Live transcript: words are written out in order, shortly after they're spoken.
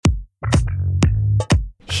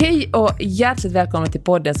Hej och hjärtligt välkomna till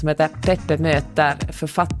podden som heter Peppe möter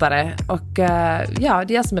författare. Och det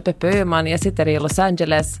är jag som är Peppe Öhman, jag sitter i Los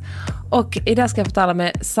Angeles. Och idag ska jag få tala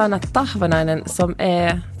med Sanna Tahvanainen som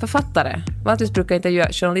är författare. Vanligtvis brukar jag intervjua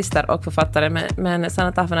journalister och författare, men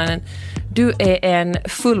Sanna Tahvanainen, du är en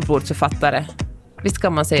fullblodsförfattare. Visst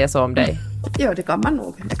kan man säga så om dig? Ja, det kan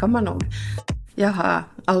man nog. Jag har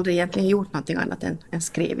aldrig egentligen gjort någonting annat än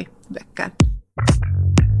skrivit böcker.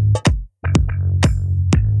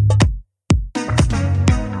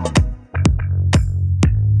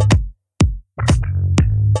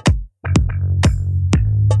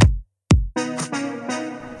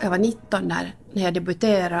 Jag var 19 när jag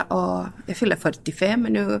debuterade och jag fyller 45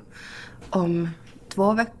 nu om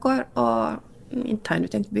 2 veckor och inte har jag nu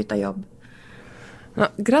tänkt byta jobb. Ja,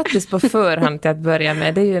 grattis på förhand till att börja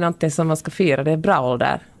med. Det är ju någonting som man ska fira. Det är bra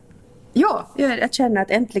ålder. Ja, jag känner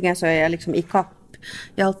att äntligen så är jag liksom i kapp.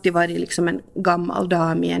 Jag har alltid varit liksom en gammal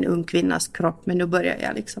dam i en ung kvinnas kropp. Men nu börjar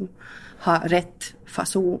jag liksom ha rätt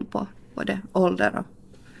fason på både ålder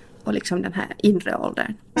och liksom den här inre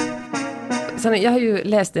åldern. Jag har ju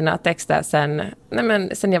läst dina texter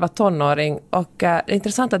sen jag var tonåring. Och det är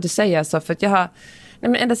intressant att du säger så. För att jag har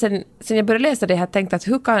ända sen jag började läsa det har jag tänkt att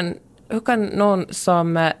hur kan någon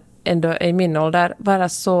som ändå är i min ålder vara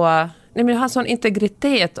så, ha sån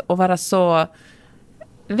integritet och vara så,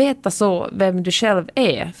 veta så vem du själv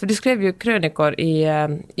är? För du skrev ju krönikor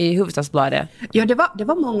i Hufvudstadsbladet. Ja, det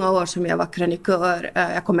var många år som jag var krönikör.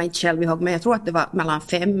 Jag kommer inte själv ihåg, men jag tror att det var mellan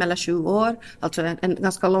 5 eller 7 år. Alltså en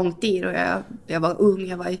ganska lång tid. Och jag var ung,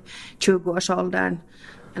 jag var i 20-årsåldern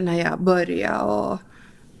när jag började.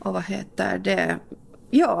 Och vad heter det?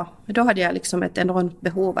 Ja, då hade jag liksom ett enormt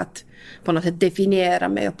behov att på något sätt definiera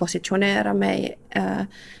mig och positionera mig.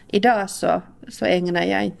 Idag så ägnar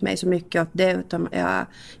jag inte mig så mycket åt det, utan jag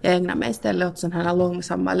ägnar mig istället åt sådana här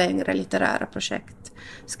långsamma, längre litterära projekt.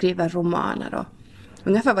 Skriver romaner och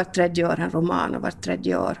ungefär var 30 år en roman och var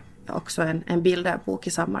 30 år också en bilderbok i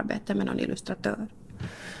samarbete med någon illustratör.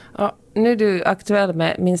 Ja, nu är du aktuell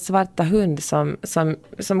med Min svarta hund som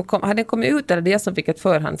har den kommit ut eller det som fick ett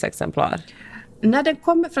förhandsexemplar? När den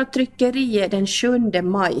kommer från tryckeriet den 7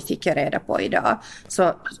 maj fick jag reda på idag.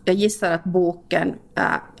 Så jag gissar att boken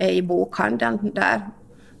är i bokhandeln där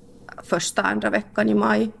andra veckan i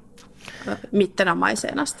maj. Mitten av maj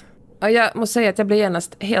senast. Ja, jag måste säga att jag blev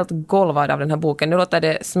genast helt golvad av den här boken. Nu låter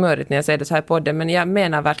det smörigt när jag säger det så här på podden, men jag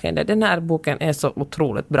menar verkligen det. Den här boken är så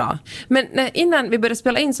otroligt bra. Men innan vi började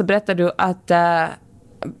spela in så berättade du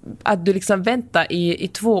att du liksom väntar i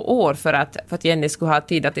 2 år för att Jenny skulle ha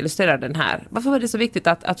tid att illustrera den här. Varför var det så viktigt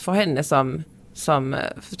att få henne som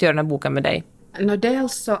för göra den här boken med dig?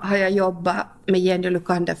 Dels så har jag jobbat med Jenny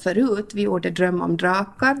Lukander förut. Vi gjorde Dröm om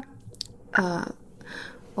drakar.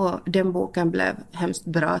 Och den boken blev hemskt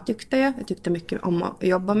bra tyckte jag. Jag tyckte mycket om att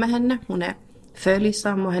jobba med henne. Hon är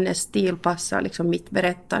följsam och hennes stil passar liksom mitt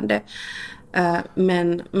berättande.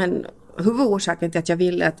 Men huvudorsaken till att jag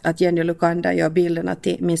ville att Jenny Lukander gör bilderna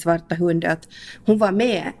till Min svarta hund, att hon var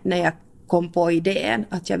med när jag kom på idén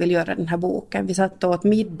att jag vill göra den här boken. Vi satt åt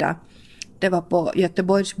middag. Det var på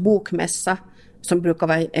Göteborgs bokmässa som brukar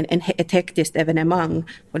vara ett hektiskt evenemang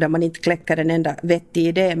och där man inte kläcker en enda vettig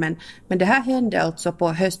idé. Men det här hände alltså på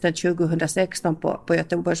hösten 2016 på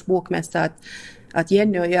Göteborgs bokmässa att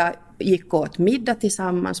Jenny och jag gick åt middag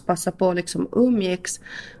tillsammans, passade på liksom umgicks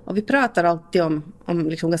och vi pratar alltid om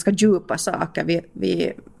liksom ganska djupa saker.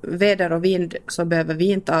 Vi väder och vind så behöver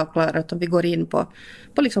vi inte avklara utan vi går in på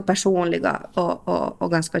liksom personliga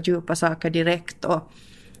och ganska djupa saker direkt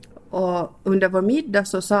och under vår middag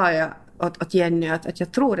så sa jag åt Jenny att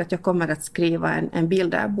jag tror att jag kommer att skriva en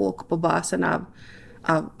bilderbok på basen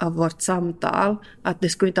av vårt samtal, att det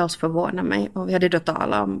skulle inte alls förvåna mig. Och vi hade då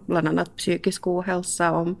talat om bland annat psykisk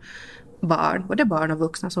ohälsa, om barn, både barn och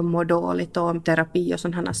vuxna som mår dåligt och om terapi och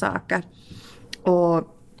sådana saker.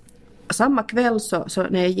 Och samma kväll så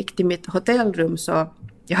när jag gick till mitt hotellrum så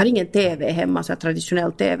jag har ingen tv hemma, så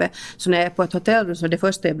traditionell tv. Så när jag är på ett hotellrum så det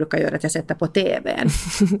första jag brukar göra är att jag sätter på tvn.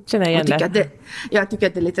 Känner igen det. Jag tycker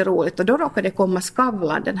att det är lite roligt. Och då råkade det komma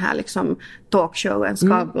Skavlan, den här liksom talkshowen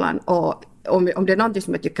Skavlan. Och om det är någonting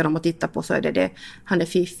som jag tycker om att titta på så är det. Han är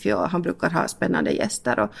fiffig och han brukar ha spännande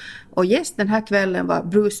gäster. Och gäst den här kvällen var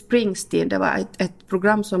Bruce Springsteen. Det var ett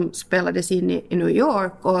program som spelades in i New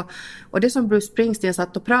York. Och det som Bruce Springsteen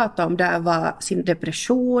satt och pratade om där var sina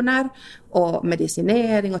depressioner och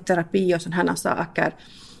medicinering och terapi och sådana saker.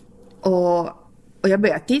 Och jag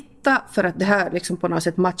började titta för att det här liksom på något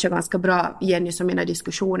sätt matchar ganska bra Jenny som mina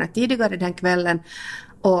diskussioner tidigare den kvällen.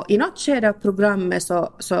 Och i något skede av programmet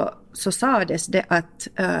så sades det att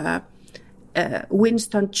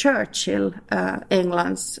Winston Churchill,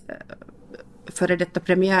 Englands före detta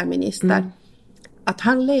premiärminister, att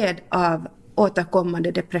han led av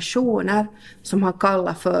återkommande depressioner som han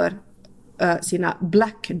kallar för sina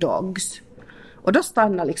black dogs. Och då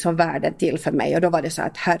stannade liksom världen till för mig, och då var det så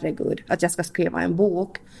att herregud, att jag ska skriva en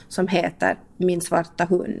bok som heter Min svarta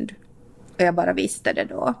hund. Och jag bara visste det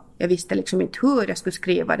då. Jag visste liksom inte hur jag skulle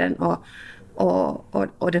skriva den,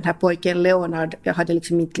 och den här pojken Leonard, jag hade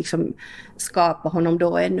liksom inte liksom skapat honom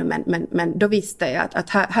då ännu, men då visste jag att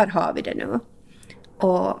här har vi det nu.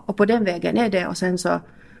 Och på den vägen är det, och sen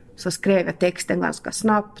så skrev jag texten ganska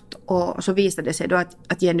snabbt, och så visade det sig då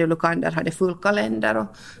att Jenny Lukander hade full kalender, och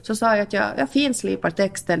så sa jag att jag finslipar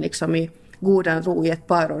texten liksom i godan ro i ett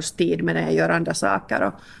par års tid medan jag gör andra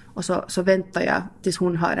saker, och så väntar jag tills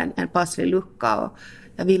hon har en passlig lucka, och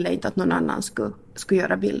jag ville inte att någon annan skulle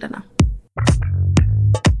göra bilderna.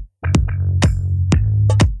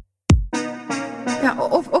 Ja,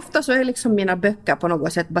 och ofta så är liksom mina böcker på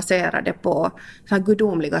något sätt baserade på så här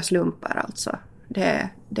gudomliga slumpar alltså. Jag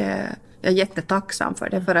är jättetacksam för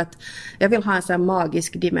det, för att jag vill ha en sån här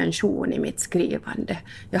magisk dimension i mitt skrivande.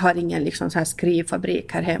 Jag har ingen liksom så här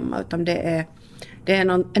skrivfabrik här hemma, utan det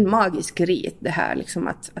är en magisk rit det här liksom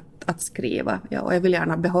att skriva. Ja, och jag vill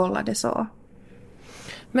gärna behålla det så.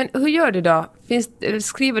 Men hur gör du då?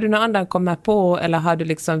 Skriver du när andan kommer på, eller har du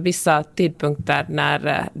liksom vissa tidpunkter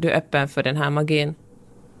när du är öppen för den här magin?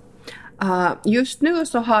 Just nu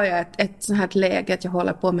så har jag ett sånt här läge att jag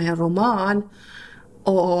håller på med en roman,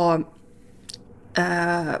 och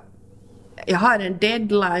jag har en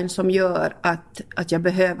deadline som gör att jag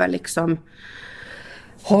behöver liksom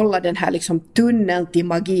hålla den här liksom tunneln till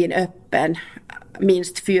magin öppen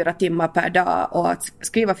minst 4 timmar per dag, och att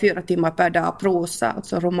skriva 4 timmar per dag prosa,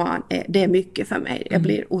 alltså roman, det är mycket för mig. Jag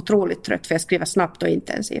blir otroligt trött för jag skriver snabbt och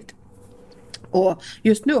intensivt. Och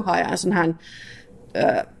just nu har jag en sån här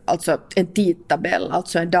alltså en tidtabell,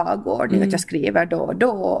 alltså en dagordning, att jag skriver då och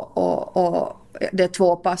då, och det är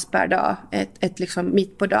 2 pass per dag, ett liksom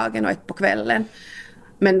mitt på dagen och ett på kvällen.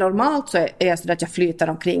 Men normalt så är jag så att jag flyter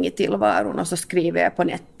omkring i tillvaron, och så skriver jag på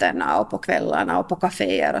nätterna och på kvällarna och på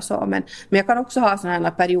kaféer och så. Men jag kan också ha sådana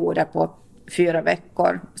här perioder på 4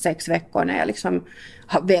 veckor, 6 veckor när jag liksom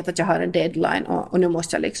vet att jag har en deadline, och nu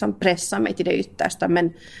måste jag liksom pressa mig till det yttersta.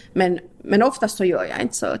 Men oftast så gör jag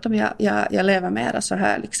inte så, utan jag lever mer så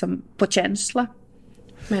här liksom på känsla.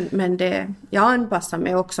 Men jag anpassar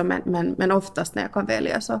mig också, men oftast när jag kan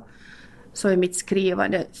välja så är mitt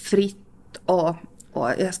skrivande fritt, och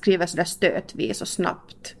jag skriver så där stötvis och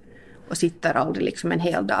snabbt, och sitter aldrig liksom en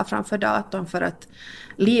hel dag framför datorn, för att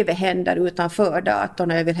livet händer utanför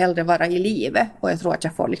datorn, och jag vill hellre vara i livet, och jag tror att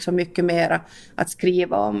jag får liksom mycket mer att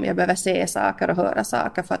skriva om. Jag behöver se saker och höra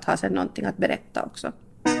saker för att ha sen någonting att berätta också.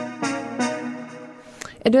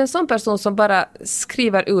 Är du en sån person som bara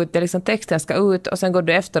skriver ut, det liksom texten ska ut, och sen går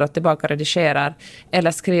du efteråt tillbaka och redigerar,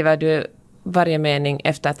 eller skriver du varje mening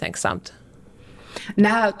eftertänksamt?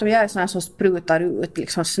 Nej, jag är sån här som sprutar ut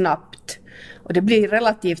liksom snabbt. Och det blir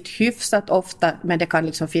relativt hyfsat ofta, men det kan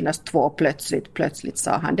liksom finnas 2 plötsligt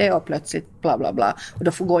sa han det, och plötsligt bla bla bla. Och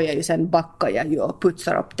då går jag ju sen, backar jag ju och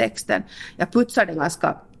putsar upp texten. Jag putsar den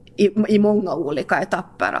ganska i många olika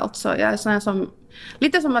etapper. Alltså jag är sån här som,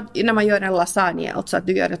 lite som att när man gör en lasagne, alltså att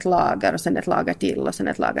du gör ett lager och sen ett lager till och sen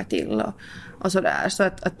ett lager till och sådär. Så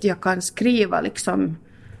att jag kan skriva liksom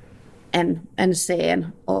en scen,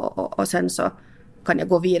 och sen så kan jag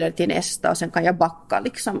gå vidare till nästa, och sen kan jag backa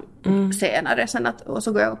liksom senare sen och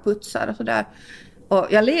så går jag och putsar och sådär. Och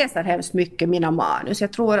jag läser hemskt mycket mina manus.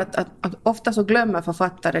 Jag tror att ofta så glömmer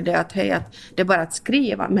författare det att det är bara att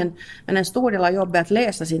skriva, men en stor del av jobbet är att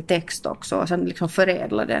läsa sin text också, och sen liksom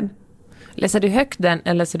förädla den. Läser du högt den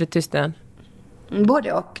eller läser du tyst den?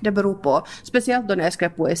 Både och, det beror på. Speciellt då när jag skrev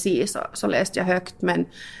poesi så läste jag högt,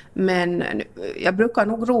 men jag brukar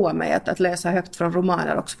nog roa mig att läsa högt från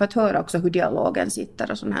romaner också, för att höra också hur dialogen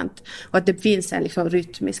sitter och sånt här. Och att det finns en liksom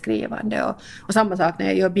rytm i skrivande. Och samma sak när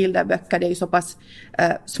jag gör bilderböcker, det är ju så pass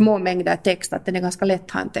små mängder text att den är ganska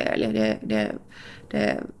lätthanterlig. Det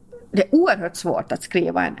är oerhört svårt att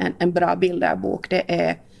skriva en bra bilderbok. Det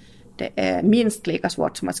är minst lika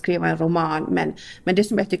svårt som att skriva en roman, men det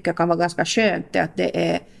som jag tycker kan vara ganska skönt är att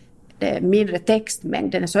det är mindre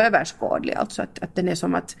textmängd, den är så överskådlig, alltså att den är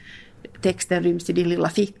som att texten ryms i din lilla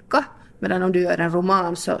ficka, medan om du gör en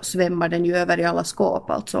roman så svämmar den ju över i alla skåp,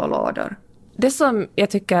 alltså, och lådor. Det som jag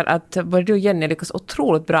tycker att både du och Jenny lyckas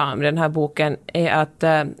otroligt bra med den här boken är att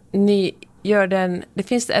ni gör den, det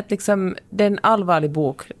finns det är en allvarlig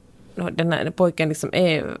bok. Den här pojken liksom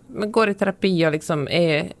går i terapi och liksom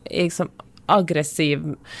är liksom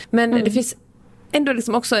aggressiv. Men det finns ändå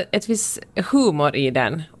liksom också ett viss humor i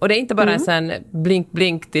den. Och det är inte bara en sån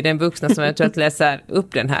blink-blink till den vuxna som eventuellt läser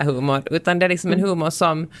upp den här humor, utan det är liksom en humor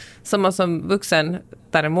som man som vuxen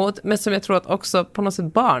tar emot, men som jag tror att också på något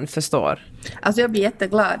sätt barn förstår. Alltså jag blir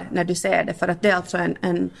jätteglad när du säger det, för att det är alltså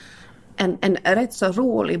en rätt så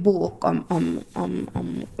rolig bok om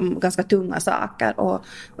ganska tunga saker. Och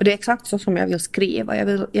det är exakt så som jag vill skriva.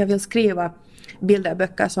 Jag vill skriva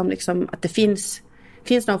bilderböcker som liksom, att det finns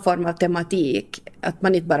någon form av tematik, att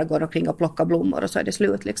man inte bara går omkring och plockar blommor och så är det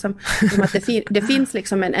slut liksom. Som att det finns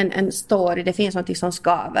liksom en story, det finns något som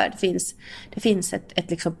skaver, det finns ett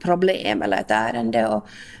liksom problem eller ett ärende,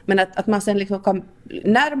 men att man sen liksom kan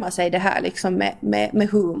närma sig det här liksom med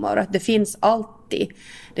humor, att det finns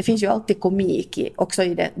ju alltid komik också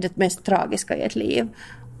i det mest tragiska i ett liv.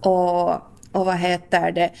 Och vad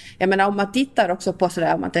heter det? Jag menar, om man tittar också på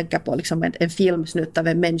sådär, om man tänker på liksom en filmsnutt av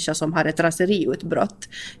en människa som har ett raseriutbrott.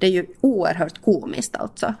 Det är ju oerhört komiskt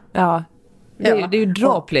alltså. Ja, det är ju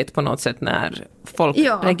dråpligt på något sätt när folk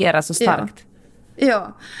reagerar så starkt.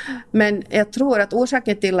 Ja, men jag tror att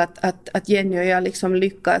orsaken till att Jenny och jag liksom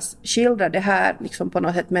lyckas skildra det här liksom på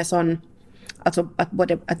något sätt med sån, alltså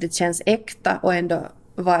att det känns äkta och ändå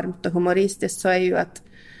varmt och humoristiskt, så är ju att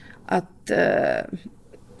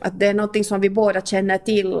det är någonting som vi båda känner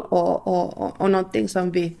till och någonting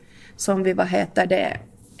som vi vad heter det,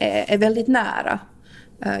 är väldigt nära.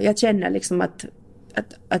 Jag känner liksom att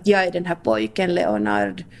jag är den här pojken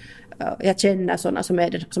Leonard. Jag känner sådana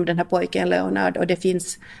som den här pojken Leonard, och det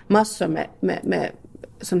finns massor med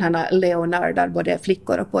sådana här Leonardar, både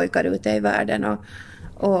flickor och pojkar ute i världen,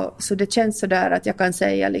 och så det känns så där att jag kan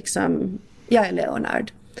säga liksom, jag är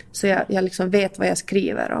Leonard. Så jag liksom vet vad jag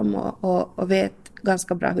skriver om och vet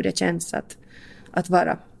ganska bra hur det känns att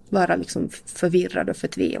vara liksom förvirrad och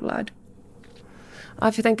förtvivlad.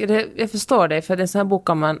 Ja, för jag förstår det, för en sån här bok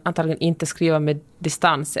kan man antagligen inte skriva med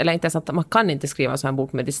distans, eller inte ens att man kan inte skriva en sån här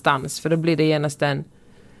bok med distans, för då blir det genast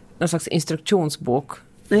någon slags instruktionsbok.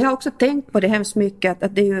 Jag har också tänkt på det hemskt mycket,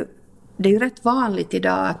 att det är ju rätt vanligt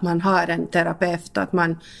idag att man har en terapeut och att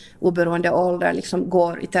man oberoende ålder liksom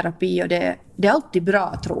går i terapi, och det är alltid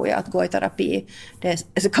bra, tror jag, att gå i terapi.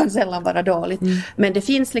 Det kan sällan vara dåligt. Men det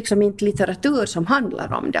finns liksom inte litteratur som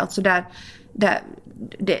handlar om det. Alltså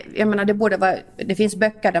jag menar, det finns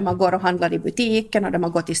böcker där man går och handlar i butiken och där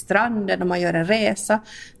man går till stranden och man gör en resa.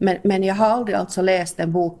 Men jag har aldrig alltså läst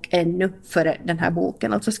en bok ännu för den här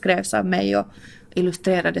boken. Alltså skrevs av mig och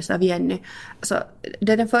illustrerades av Jenny. Så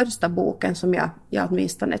det är den första boken som jag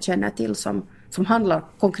åtminstone känner till som handlar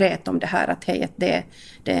konkret om det här, att hej, det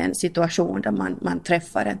är en situation där man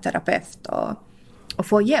träffar en terapeut och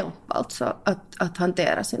får hjälp alltså att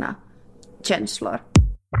hantera sina känslor.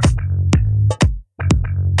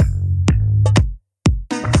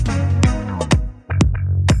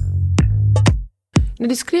 När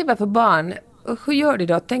du skriver för barn, hur gör du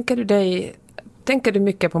då? Tänker du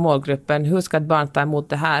mycket på målgruppen? Hur ska ett barn ta emot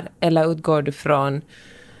det här? Eller utgår du från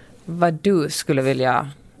vad du skulle vilja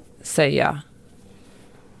säga?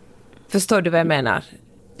 Förstår du vad jag menar?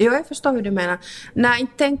 Ja, jag förstår hur du menar. Nej,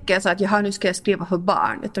 inte tänker jag så att nu ska jag skriva för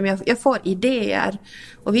barn. Utan jag får idéer.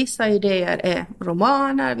 Och vissa idéer är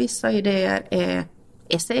romaner, vissa idéer är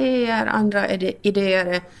essäer, andra idéer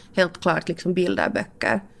är helt klart liksom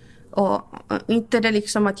bilderböcker. Och inte det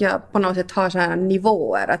liksom att jag på något sätt har sådana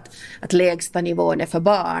nivåer, att lägsta nivån är för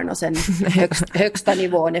barn och sen högsta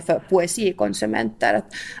nivån är för poesikonsumenter.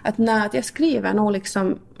 Att jag skriver nog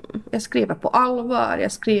liksom, jag skriver på allvar,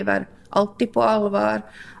 jag skriver alltid på allvar,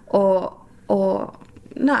 och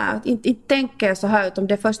nej, inte tänker jag så här, utan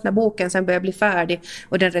det är först när boken sen börjar bli färdig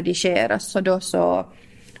och den redigeras, så då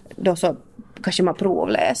så kanske man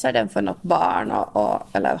provläser den för något barn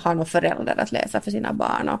eller har någon förälder att läsa för sina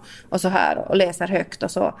barn och så här, och läser högt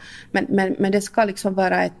och så. Men det ska liksom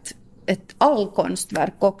vara ett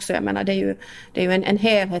allkonstverk också. Jag menar, det är ju en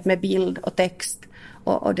helhet med bild och text,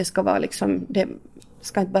 och det ska vara liksom, det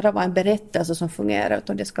ska inte bara vara en berättelse som fungerar,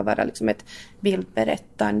 utan det ska vara liksom ett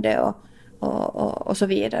bildberättande och så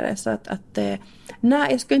vidare. Så att nej,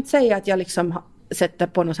 jag skulle inte säga att jag liksom sätter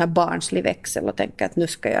på någon så här barnslig växel och tänker att nu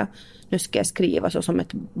ska jag skriva så som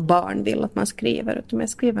ett barn vill att man skriver, utan jag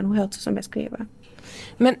skriver nog helt så som jag skriver.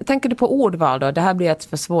 Men tänker du på ordval då? Det här blir ett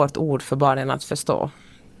för svårt ord för barnen att förstå.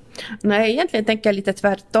 Nej, egentligen tänker jag lite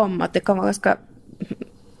tvärtom, att det kan vara ganska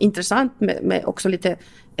intressant med också lite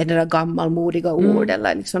det där gammalmodiga ord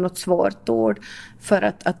eller liksom något svårt ord, för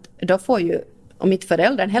att då får ju, om inte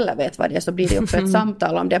föräldern heller vet vad det är, så blir det också ett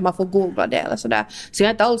samtal om det, man får googla det eller sådär. Så jag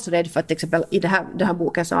är inte alls rädd för att till exempel i den här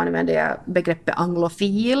boken så använder jag begreppet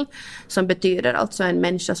anglofil, som betyder alltså en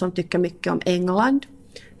människa som tycker mycket om England.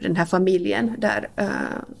 den här familjen där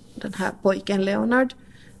den här pojken Leonard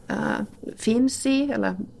finns i,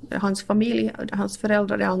 eller hans familj, hans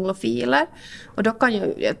föräldrar är anglofiler. Och då kan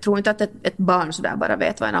jag tror inte att ett barn så där bara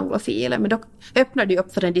vet vad en anglofil är, men då öppnar det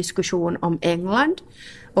upp för en diskussion om England.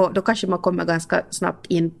 Och då kanske man kommer ganska snabbt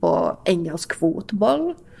in på engelsk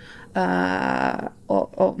fotboll.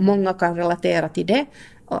 Och många kan relatera till det,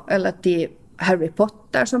 eller till Harry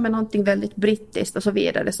Potter som är någonting väldigt brittiskt och så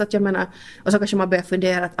vidare. Så att jag menar, och så kanske man börjar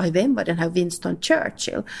fundera att vem var den här Winston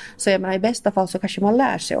Churchill? Så jag menar, i bästa fall så kanske man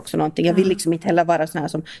lär sig också någonting. Jag vill liksom inte heller vara sån här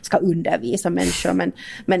som ska undervisa människor,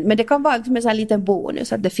 men det kan vara liksom en sån här liten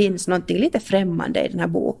bonus att det finns någonting lite främmande i den här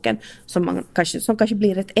boken som kanske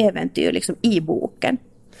blir ett äventyr liksom i boken.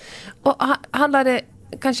 Och handlar det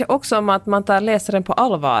kanske också om att man tar läsaren på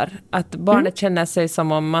allvar? Att barnet känner sig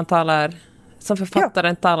som om man talar, som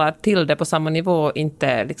författaren talar till det på samma nivå,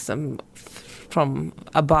 inte liksom from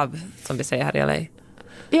above, som vi säger här i LA.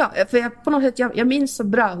 Ja, för på något sätt, jag minns så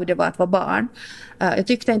bra hur det var att vara barn. Jag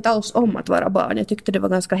tyckte inte alls om att vara barn. Jag tyckte det var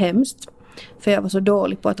ganska hemskt. För jag var så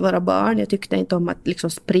dålig på att vara barn. Jag tyckte inte om att liksom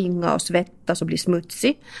springa och svettas och bli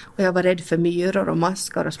smutsig. Och jag var rädd för myror och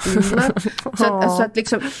maskar och spindlar. så att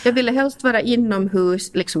liksom, jag ville helst vara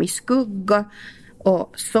inomhus liksom i skugga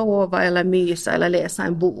och sova eller mysa eller läsa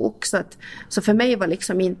en bok. Så för mig var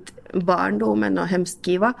liksom inte barndomen och hemskt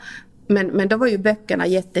kiva. Men då var ju böckerna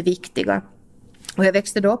jätteviktiga. Och jag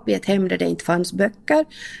växte då upp i ett hem där det inte fanns böcker.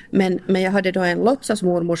 Men jag hade då en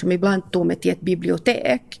låtsasmormor som ibland tog mig till ett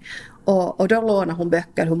bibliotek. Och då lånade hon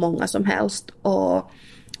böcker hur många som helst. Och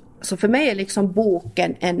så för mig är liksom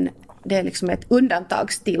boken det är liksom ett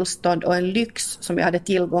undantagstillstånd och en lyx som jag hade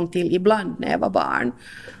tillgång till ibland när jag var barn.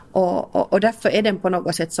 Och därför är den på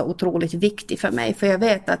något sätt så otroligt viktig för mig. För jag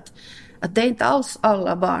vet att det är inte alls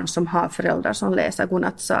alla barn som har föräldrar som läser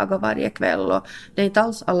godnattsaga varje kväll. Och det är inte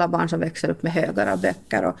alls alla barn som växer upp med högar av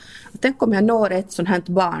böcker. Och tänk om jag når ett sånt här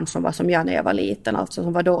barn som var som jag när jag var liten. Alltså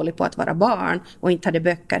som var dålig på att vara barn och inte hade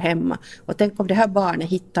böcker hemma. Och tänk om det här barnet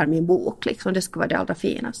hittar min bok. Liksom, det skulle vara det allra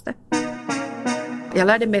finaste. Jag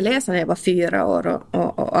lärde mig läsa när jag var 4 år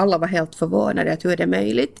och alla var helt förvånade att hur är det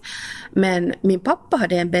möjligt. Men min pappa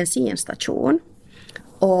hade en bensinstation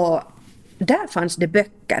och där fanns det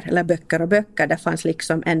böcker, eller böcker och böcker. Där fanns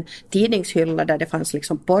liksom en tidningshylla där det fanns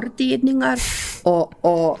liksom porrtidningar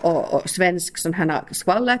och svensk sån här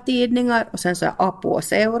skvallertidningar och sen så Apo och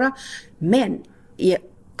Seura. Men i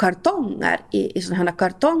kartonger, i såna här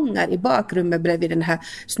kartonger i bakrummet bredvid den här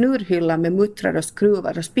snurrhyllan med muttrar och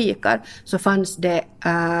skruvar och spikar så fanns det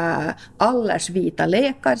Allers vita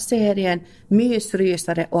lekar-serien,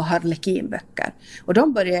 Mysrysare och Harlekinböcker. Och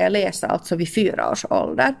de började jag läsa alltså vid 4 års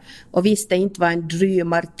ålder och visste inte vad en Dry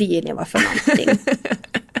Martini var för någonting.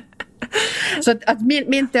 Så att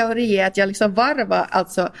min teori är att jag liksom varvar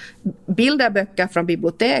alltså bilderböcker från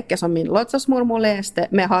biblioteket som min låtsasmormor läste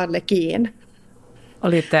med Harlekin. Och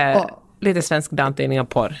lite svensk damtidning och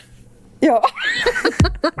porr. Ja.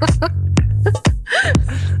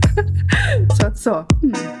 så.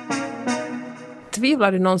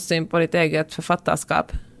 Tvivlar du någonsin på ditt eget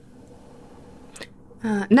författarskap?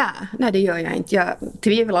 Nej, det gör jag inte. Jag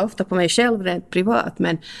tvivlar ofta på mig själv rent privat,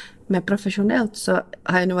 men professionellt så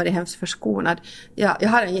har jag nu varit hemskt förskonad. Jag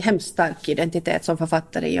har en hemskt stark identitet som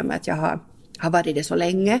författare i och med att jag har varit det så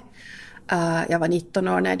länge. Jag var 19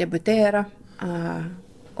 år när jag debuterade.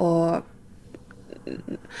 Och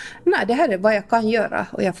nej, det här är vad jag kan göra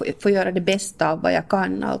och jag får göra det bästa av vad jag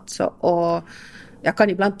kan alltså. Och jag kan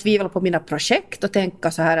ibland tvivla på mina projekt och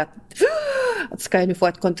tänka så här att ska jag nu få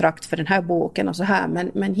ett kontrakt för den här boken och så här,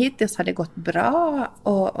 men hittills har det gått bra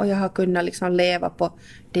och jag har kunnat liksom leva på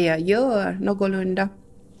det jag gör någorlunda.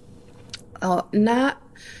 Och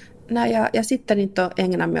nej, jag sitter inte och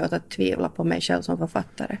ägnar mig åt att tvivla på mig själv som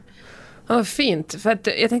författare. Ja, fint. För att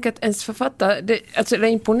jag tänker att ens författare, det är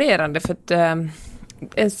imponerande för att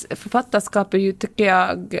ens författarskap är ju, tycker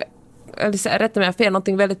jag, rätt med fel,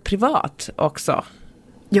 någonting väldigt privat också.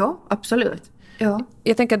 Ja, absolut. Ja.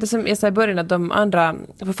 Jag tänker att det som jag sa i början att de andra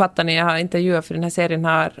författarna jag har intervjuat för den här serien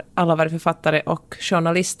har alla varit författare och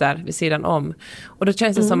journalister vid sidan om. Och då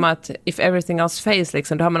känns det som att if everything else fails,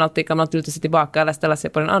 liksom, då har man alltid, kan man luta sig tillbaka eller ställa sig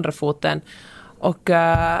på den andra foten. Och,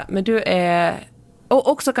 men du är...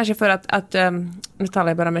 Och också kanske för att nu talar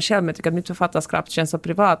jag bara med själv, men jag tycker att mitt författarskap känns så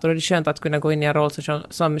privat och det är skönt att kunna gå in i en roll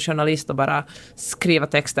som journalist och bara skriva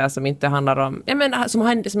texter som inte handlar om, som jag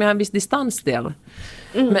har en viss distans till.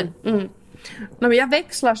 Men jag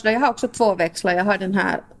växlar, så jag har också 2 växlar. Jag har den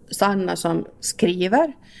här Sanna som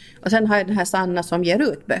skriver och sen har jag den här Sanna som ger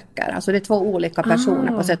ut böcker. Alltså det är 2 olika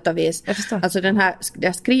personer på sätt och vis. Alltså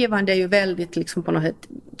det skrivande är ju väldigt liksom på något sätt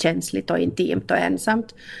känsligt och intimt och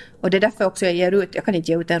ensamt. Och det är därför också jag kan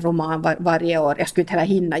inte ge ut en roman varje år. Jag skulle inte heller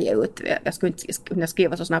hinna ge ut, jag skulle inte kunna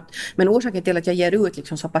skriva så snabbt. Men orsaken till att jag ger ut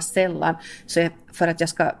liksom så pass sällan så är för att jag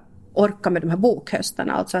ska orka med de här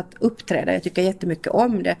bokhöstarna, alltså att uppträda. Jag tycker jättemycket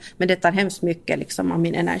om det, men det tar hemskt mycket liksom av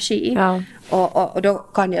min energi. Ja. Och då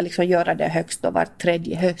kan jag liksom göra det högst var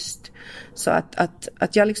tredje höst. Så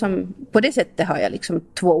att jag liksom, på det sättet har jag liksom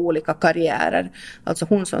 2 olika karriärer. Alltså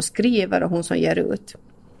hon som skriver och hon som ger ut.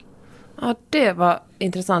 Ja, det var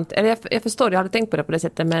intressant. Eller jag förstår, jag hade tänkt på det på det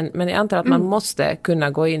sättet, men jag antar att man måste kunna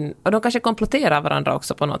gå in, och de kanske kompletterar varandra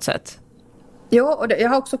också på något sätt. Jo, och jag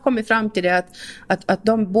har också kommit fram till det att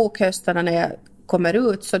de bokhöstarna när jag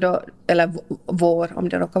kommer ut, så då, eller vår, om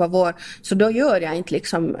det råkar vara vår, så då gör jag inte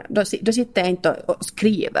liksom, då sitter jag inte och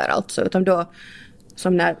skriver alltså, utan då,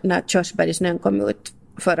 som när Körsbärgsnön kom ut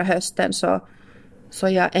förra hösten, så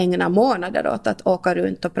jag ägnar månader åt att åka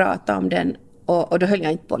runt och prata om den, och då höll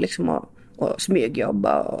jag inte på liksom och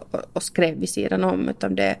smygjobba och skrev vid sidan om,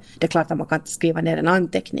 utan det är klart att man kan inte skriva ner en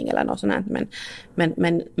anteckning eller något sånt,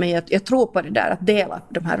 men jag tror på det där att dela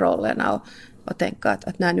de här rollerna och tänka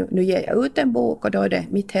att nu ger jag ut en bok och då är det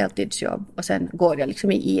mitt heltidsjobb, och sen går jag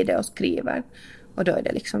liksom i det och skriver, och då är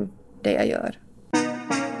det liksom det jag gör.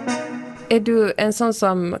 Är du en sån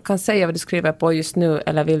som kan säga vad du skriver på just nu,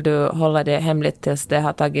 eller vill du hålla det hemligt tills det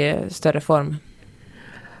har tagit större form?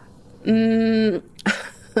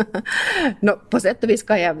 På sätt och vis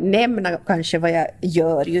kan jag nämna kanske vad jag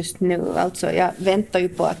gör just nu. Alltså jag väntar ju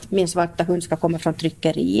på att min svarta hund ska komma från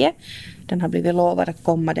tryckeriet. Den har blivit lovad att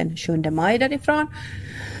komma den 7 maj därifrån.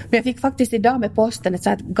 Men jag fick faktiskt idag med posten ett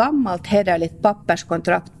sånt gammalt hederligt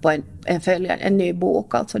papperskontrakt på en ny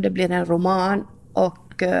bok. Alltså det blir en roman.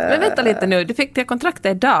 Men vänta lite nu, du fick det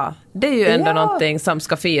kontraktet idag. Det är ju ändå någonting som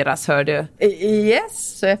ska firas, hör du.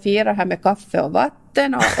 Yes, så jag firar här med kaffe och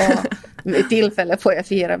vatten och i tillfälle får jag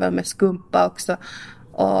fira väl med skumpa också.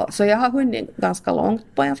 Så jag har hunnit ganska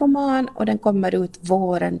långt på en roman, och den kommer ut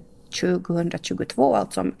våren 2022,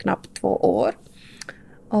 alltså om knappt 2 år.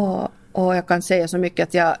 Och jag kan säga så mycket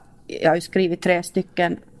att jag har ju skrivit 3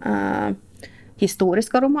 stycken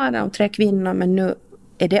historiska romaner om 3 kvinnor, men nu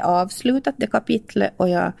är det avslutat, det kapitlet, och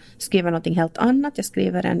jag skriver någonting helt annat. Jag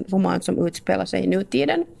skriver en roman som utspelar sig i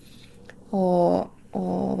nutiden. Och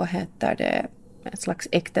vad heter det? En slags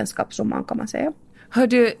äktenskapsroman kan man säga. Hör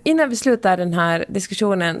du, innan vi slutar den här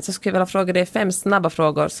diskussionen så skulle jag vilja fråga dig 5 snabba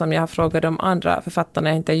frågor som jag har frågat de andra författarna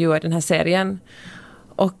jag intervjuar i den här serien.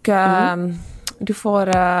 Och du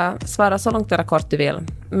får svara så långt eller kort du vill.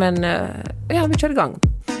 Men ja, vi kör igång.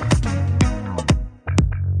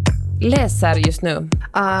 Läser just nu?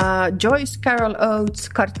 Joyce Carol Oates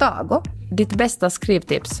Kartago. Ditt bästa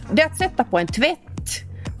skrivtips? Det är att sätta på en tvätt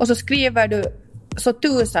och så skriver du så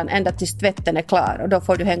 1000 ända tills tvätten är klar, och då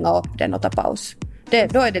får du hänga upp den och ta paus.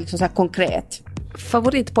 Då är det liksom så här konkret.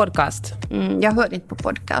 Favoritpodcast? Jag hör inte på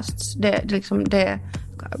podcasts.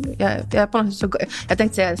 Jag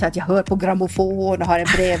tänkte säga så att jag hör på grammofon och har en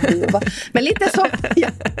brevduva. Men lite så,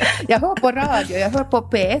 jag hör på radio, jag hör på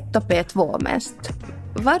P1 och P2 mest.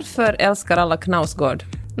 Varför älskar alla Knausgård?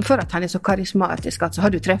 För att han är så karismatisk. Alltså, har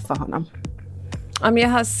du träffat honom? Jag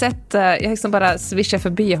har sett, jag har liksom bara swishat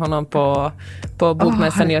förbi honom på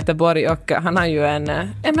bokmässan i Göteborg, och han har ju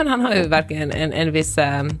han har ju verkligen en viss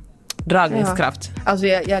dragningskraft. Ja. Alltså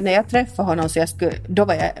när jag träffade honom då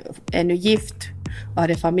var jag ännu gift och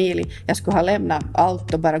hade familj. Jag skulle ha lämnat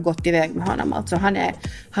allt och bara gått iväg med honom. Alltså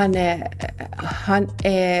han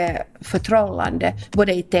är förtrollande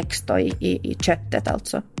både i text och i köttet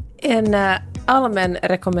alltså. En allmän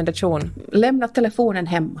rekommendation. Lämna telefonen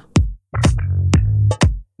hemma.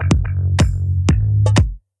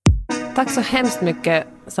 Tack så hemskt mycket,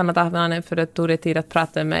 Sanna Tahvanainen, för att du tog dig tid att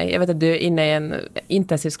prata med mig. Jag vet att du är inne i en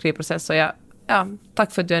intensiv skrivprocess, så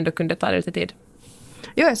tack för att du ändå kunde ta dig lite tid.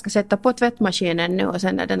 Jo, jag ska sätta på tvättmaskinen nu och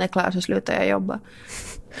sen när den är klar så slutar jag jobba.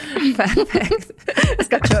 Perfekt. Jag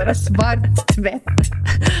ska köra svart tvätt.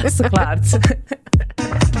 Såklart.